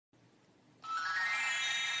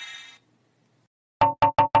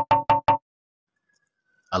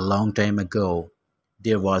A long time ago,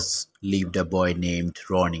 there was lived a boy named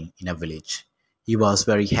Ronnie in a village. He was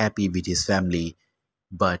very happy with his family,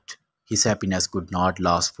 but his happiness could not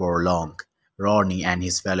last for long. Ronnie and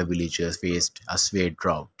his fellow villagers faced a severe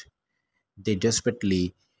drought. They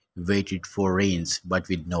desperately waited for rains, but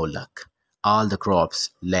with no luck. All the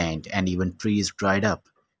crops, land, and even trees dried up.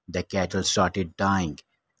 The cattle started dying.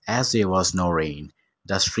 As there was no rain,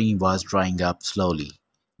 the stream was drying up slowly.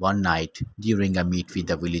 One night, during a meet with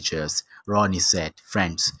the villagers, Ronnie said,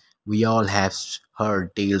 "Friends, we all have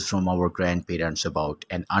heard tales from our grandparents about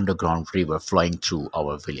an underground river flowing through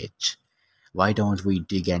our village. Why don't we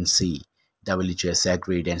dig and see?" The villagers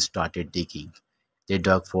agreed and started digging. They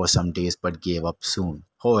dug for some days but gave up soon.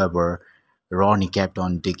 However, Ronnie kept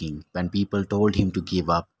on digging. When people told him to give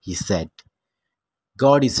up, he said,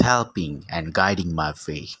 "God is helping and guiding my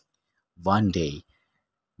way." One day,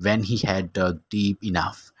 when he had dug deep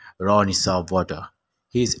enough, Ronnie saw water.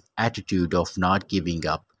 His attitude of not giving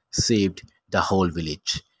up saved the whole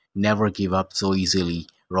village. Never give up so easily,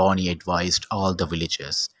 Ronnie advised all the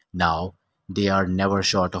villagers. Now, they are never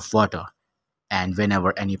short of water, and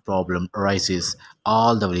whenever any problem arises,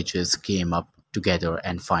 all the villagers came up together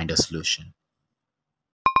and find a solution.